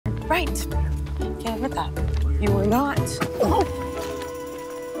Right. Can't admit that. You were not.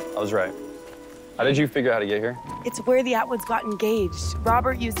 I was right. How did you figure out how to get here? It's where the Atwoods got engaged.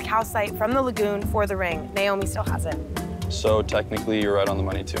 Robert used calcite from the lagoon for the ring. Naomi still has it. So technically, you're right on the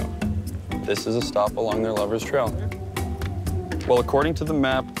money, too. This is a stop along their lover's trail. Well, according to the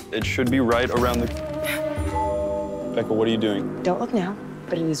map, it should be right around the... Becca, what are you doing? Don't look now,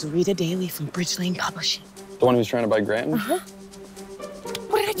 but it is Rita Daly from Bridge Lane Publishing. The one who's trying to buy Granton? Uh-huh.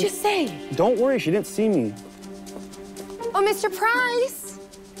 What did I just say? Don't worry, she didn't see me. Oh, Mr. Price!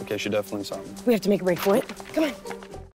 Okay, she definitely saw me. We have to make a break for it. Come on.